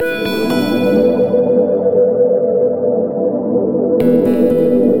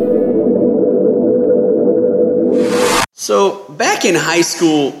So back in high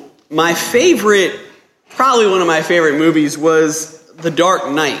school, probably one of my favorite movies was The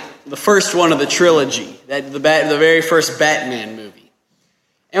Dark Knight, the first one of the trilogy, the very first Batman movie.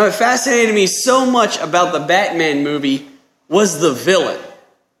 And what fascinated me so much about the Batman movie was the villain.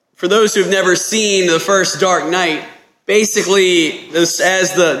 For those who've never seen the first Dark Knight, basically, as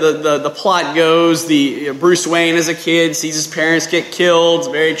the plot goes, Bruce Wayne as a kid sees his parents get killed. It's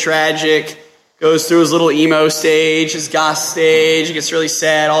very tragic. Goes through his little emo stage, his goth stage. He gets really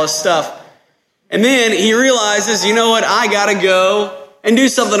sad, all this stuff. And then he realizes, you know what? I gotta go and do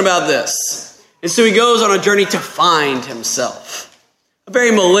something about this. And so he goes on a journey to find himself. A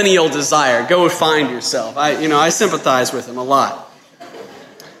very millennial desire. Go find yourself. I sympathize with him a lot.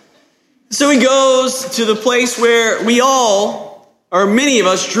 So he goes to the place where we all, or many of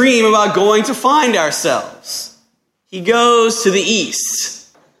us, dream about going to find ourselves. He goes to the east.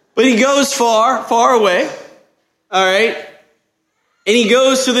 But he goes far, far away. All right? And he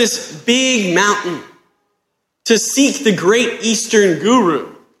goes to this big mountain to seek the great Eastern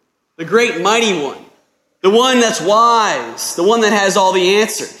guru, the great mighty one, the one that's wise, the one that has all the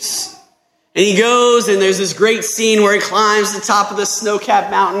answers. And he goes, and there's this great scene where he climbs the top of the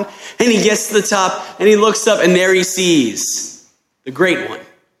snow-capped mountain, and he gets to the top, and he looks up, and there he sees the great one,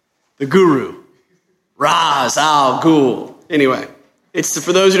 the guru, Ra's al Ghul. Anyway,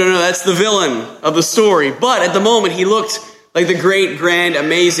 for those who don't know, that's the villain of the story. But at the moment, he looked like the great, grand,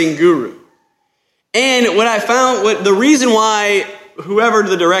 amazing guru. And what I found, the reason why whoever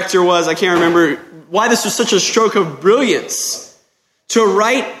the director was, I can't remember, why this was such a stroke of brilliance to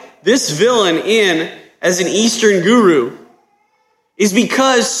write this villain in as an Eastern guru is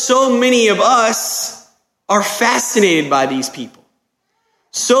because so many of us are fascinated by these people.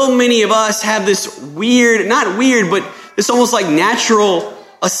 So many of us have this this almost like natural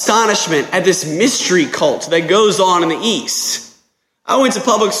astonishment at this mystery cult that goes on in the East. I went to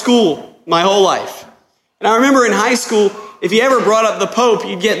public school my whole life. And I remember in high school, if you ever brought up the Pope,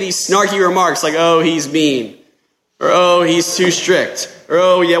 you'd get these snarky remarks like, oh, he's mean. Or, oh, he's too strict. Or,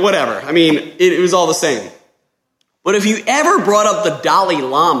 oh, yeah, whatever. I mean, it was all the same. But if you ever brought up the Dalai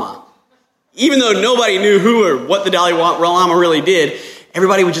Lama, even though nobody knew who or what the Dalai Lama really did,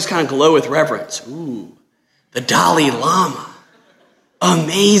 everybody would just kind of glow with reverence. Ooh, the Dalai Lama.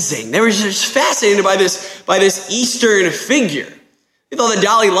 Amazing. They were just fascinated by this Eastern figure. They thought the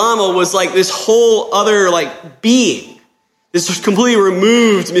Dalai Lama was like this whole other being. This completely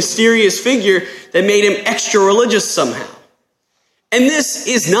removed, mysterious figure that made him extra religious somehow. And this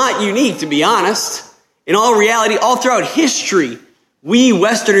is not unique, to be honest. In all reality, all throughout history, we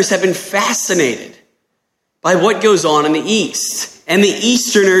Westerners have been fascinated by what goes on in the East and the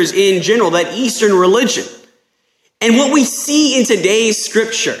Easterners in general, that Eastern religion. And what we see in today's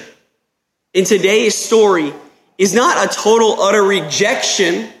scripture, in today's story, is not a total, utter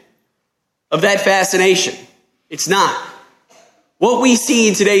rejection of that fascination. It's not. What we see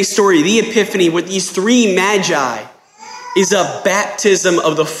in today's story, the Epiphany, with these three magi, is a baptism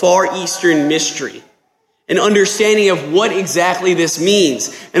of the Far Eastern mystery. An understanding of what exactly this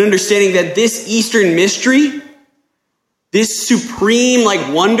means. An understanding that this Eastern mystery, this supreme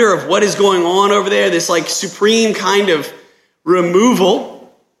wonder of what is going on over there, this supreme kind of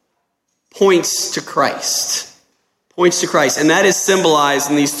removal, points to Christ. Points to Christ. And that is symbolized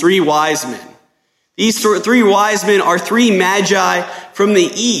in these three wise men. These three wise men are three magi from the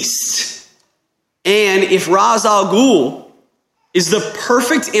East. And if Ra's al Ghul is the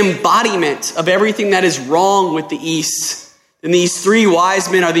perfect embodiment of everything that is wrong with the East, then these three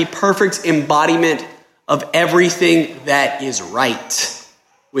wise men are the perfect embodiment of everything that is right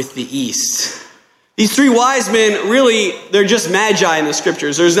with the East. These three wise men, really, they're just magi in the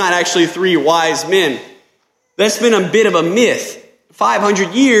scriptures. There's not actually three wise men. That's been a bit of a myth.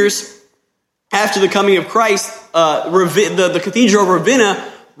 500 years after the coming of Christ, the Cathedral of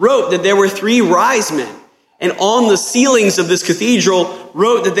Ravenna wrote that there were three wise men. And on the ceilings of this cathedral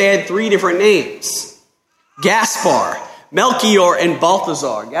wrote that they had three different names. Gaspar, Melchior, and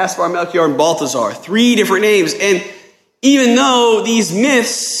Balthazar. Gaspar, Melchior, and Balthazar. Three different names. And even though these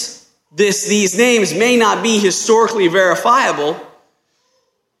myths, these names may not be historically verifiable,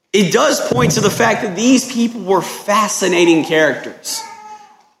 it does point to the fact that these people were fascinating characters.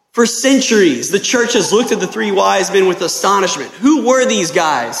 For centuries, the church has looked at the three wise men with astonishment. Who were these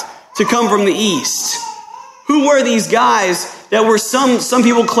guys to come from the East? Who were these guys that were some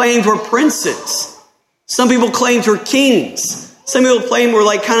people claimed were princes? Some people claimed were kings. Some people claimed were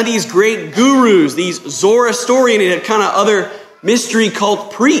kind of these great gurus, these Zoroastrian and kind of other mystery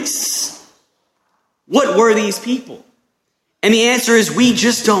cult priests. What were these people? And the answer is we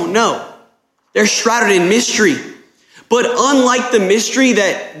just don't know. They're shrouded in mystery. But unlike the mystery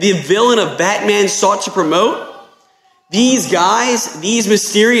that the villain of Batman sought to promote, these guys, these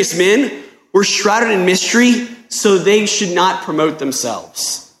mysterious men, were shrouded in mystery so they should not promote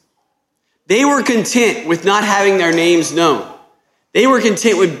themselves. They were content with not having their names known. They were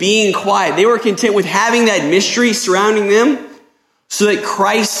content with being quiet. They were content with having that mystery surrounding them so that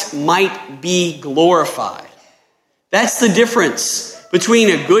Christ might be glorified. That's the difference between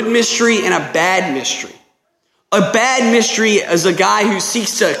a good mystery and a bad mystery. A bad mystery is a guy who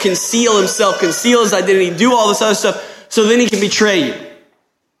seeks to conceal himself, conceal his identity, do all this other stuff, so then he can betray you.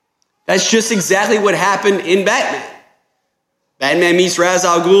 That's just exactly what happened in Batman. Batman meets Ra's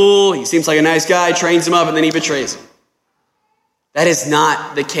al Ghul, he seems like a nice guy, trains him up, and then he betrays him. That is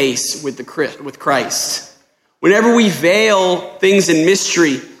not the case with Christ. Whenever we veil things in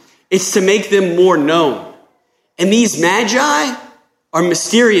mystery, it's to make them more known. And these magi are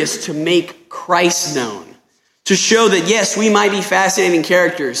mysterious to make Christ known. To show that, yes, we might be fascinating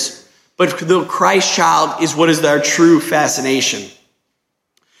characters, but the Christ child is what is our true fascination.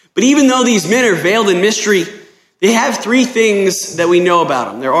 But even though these men are veiled in mystery, they have three things that we know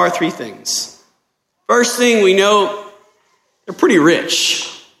about them. There are three things. First thing we know, they're pretty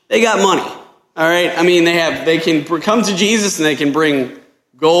rich. They got money. All right? I mean, they can come to Jesus and they can bring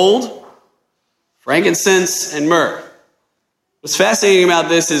gold, frankincense, and myrrh. What's fascinating about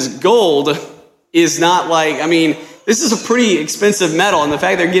this is gold is not this is a pretty expensive metal, and the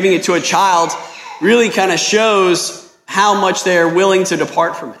fact they're giving it to a child really kind of shows how much they're willing to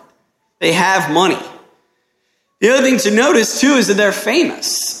depart from it. They have money. The other thing to notice, too, is that they're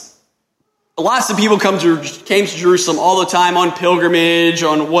famous. Lots of people came to Jerusalem all the time on pilgrimage,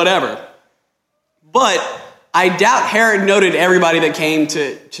 on whatever. But I doubt Herod noted everybody that came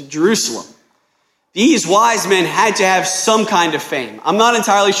to Jerusalem. These wise men had to have some kind of fame. I'm not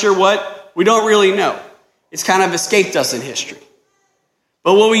entirely sure what. We don't really know. It's kind of escaped us in history.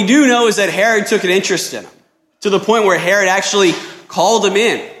 But what we do know is that Herod took an interest in them, to the point where Herod actually called them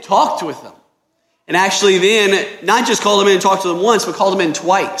in, talked with them. And actually then, not just called them in and talked to them once, but called them in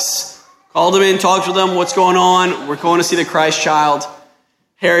twice. Called them in, talked to them, what's going on? We're going to see the Christ child.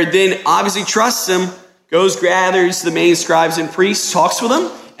 Herod then obviously trusts him, goes, gathers the main scribes and priests, talks with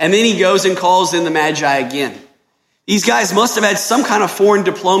them, and then he goes and calls in the Magi again. These guys must have had some kind of foreign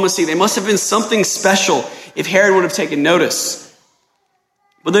diplomacy. They must have been something special if Herod would have taken notice.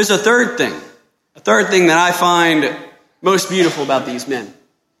 But there's a third thing that I find most beautiful about these men,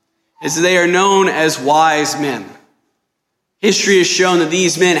 is that they are known as wise men. History has shown that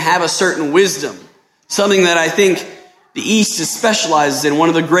these men have a certain wisdom, something that I think the East specializes in. One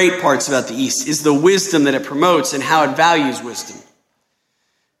of the great parts about the East is the wisdom that it promotes and how it values wisdom.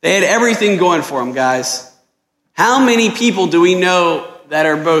 They had everything going for them, guys. How many people do we know that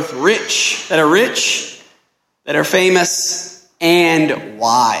are both rich, that are famous, and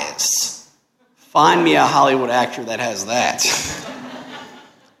wise? Find me a Hollywood actor that has that.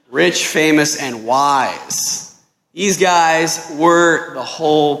 Rich, famous, and wise. These guys were the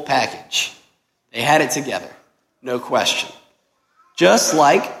whole package. They had it together, no question. Just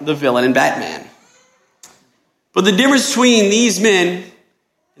like the villain in Batman. But the difference between these men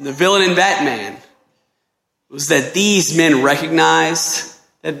and the villain in Batman was that these men recognized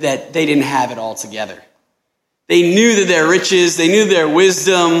that they didn't have it all together. They knew that their riches, they knew their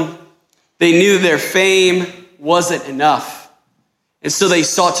wisdom, they knew their fame wasn't enough. And so they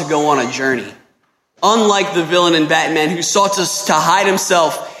sought to go on a journey. Unlike the villain in Batman, who sought to hide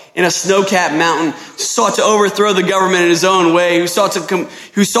himself in a snow-capped mountain, sought to overthrow the government in his own way, who sought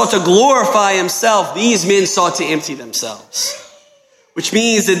to glorify himself, these men sought to empty themselves. Which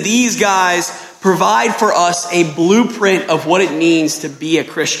means that these guys provide for us a blueprint of what it means to be a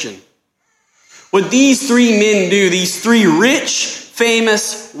Christian. What these three men do, these three rich,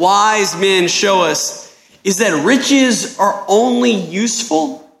 famous, wise men show us, is that riches are only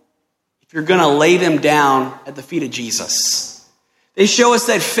useful if you're going to lay them down at the feet of Jesus. They show us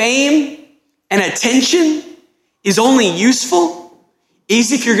that fame and attention is only useful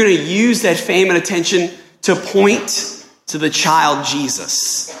if you're going to use that fame and attention to point to the child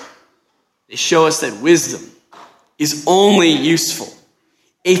Jesus. They show us that wisdom is only useful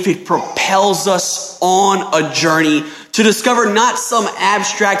if it propels us on a journey to discover not some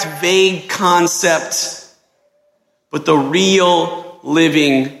abstract, vague concept, but the real,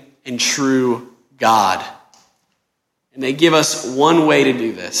 living, and true God. And they give us one way to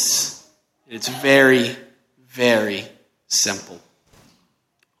do this. And it's very, very simple.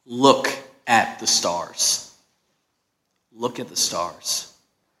 Look at the stars. Look at the stars.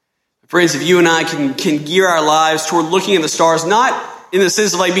 Friends, if you and I can gear our lives toward looking at the stars, not in the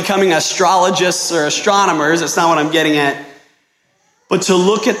sense of like becoming astrologists or astronomers. That's not what I'm getting at. But to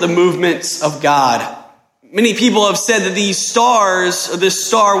look at the movements of God. Many people have said that these stars, or this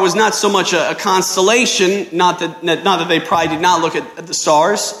star, was not so much a constellation, not that they probably did not look at the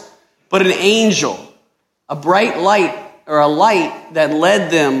stars, but an angel, a bright light, or a light that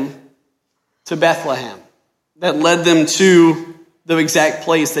led them to Bethlehem, that led them to the exact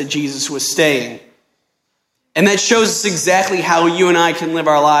place that Jesus was staying. And that shows us exactly how you and I can live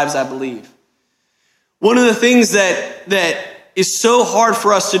our lives, I believe. One of the things that is so hard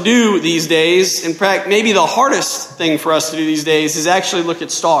for us to do these days, in fact, maybe the hardest thing for us to do these days, is actually look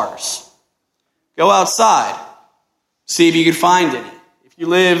at stars. Go outside, see if you can find any. If you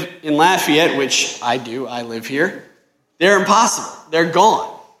live in Lafayette, which I do, I live here, they're impossible. They're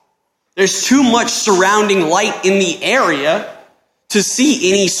gone. There's too much surrounding light in the area to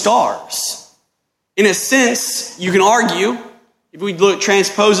see any stars. In a sense, you can argue, if we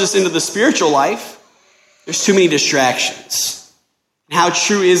transpose this into the spiritual life, there's too many distractions. And how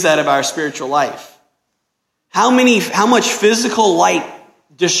true is that of our spiritual life? How much physical light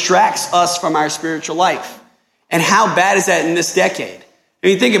distracts us from our spiritual life? And how bad is that in this decade? I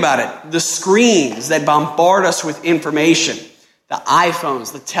mean, think about it. The screens that bombard us with information, the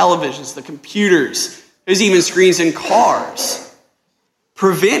iPhones, the televisions, the computers, there's even screens in cars,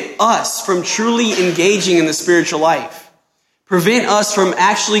 prevent us from truly engaging in the spiritual life. Prevent us from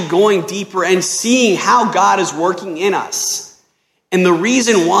actually going deeper and seeing how God is working in us. And the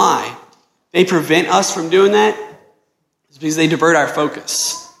reason why they prevent us from doing that is because they divert our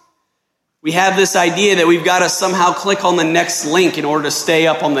focus. We have this idea that we've got to somehow click on the next link in order to stay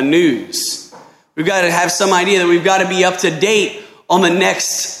up on the news. We've got to have some idea that we've got to be up to date on the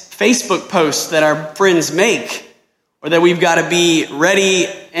next Facebook post that our friends make, or that we've got to be ready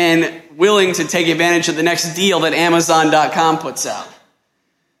and willing to take advantage of the next deal that Amazon.com puts out.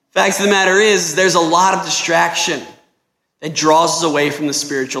 Fact of the matter is, there's a lot of distraction that draws us away from the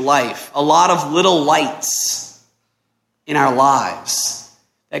spiritual life. A lot of little lights in our lives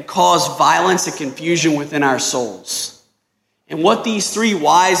that cause violence and confusion within our souls. And what these three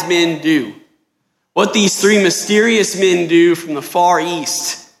wise men do, what these three mysterious men do from the Far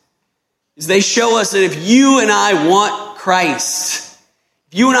East, is they show us that if you and I want Christ,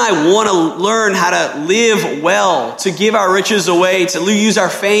 if you and I want to learn how to live well, to give our riches away, to use our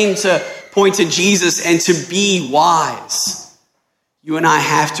fame to point to Jesus, and to be wise, you and I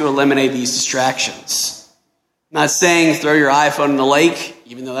have to eliminate these distractions. I'm not saying throw your iPhone in the lake,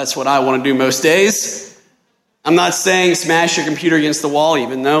 even though that's what I want to do most days. I'm not saying smash your computer against the wall,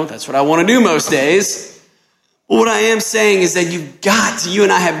 even though that's what I want to do most days. But what I am saying is that you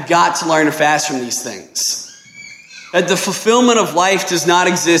and I have got to learn to fast from these things. That the fulfillment of life does not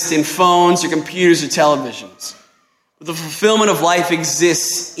exist in phones or computers or televisions. But the fulfillment of life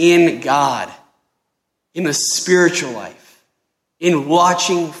exists in God, in the spiritual life, in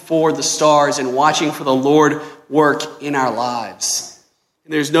watching for the stars and watching for the Lord work in our lives.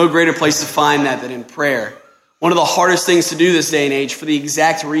 And there's no greater place to find that than in prayer. One of the hardest things to do this day and age for the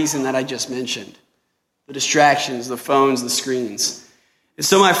exact reason that I just mentioned. The distractions, the phones, the screens. And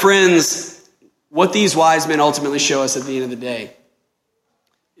so, my friends, what these wise men ultimately show us at the end of the day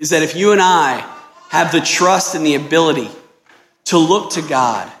is that if you and I have the trust and the ability to look to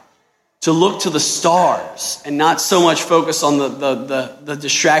God, to look to the stars, and not so much focus on the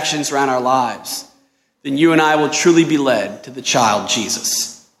distractions around our lives, then you and I will truly be led to the child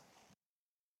Jesus.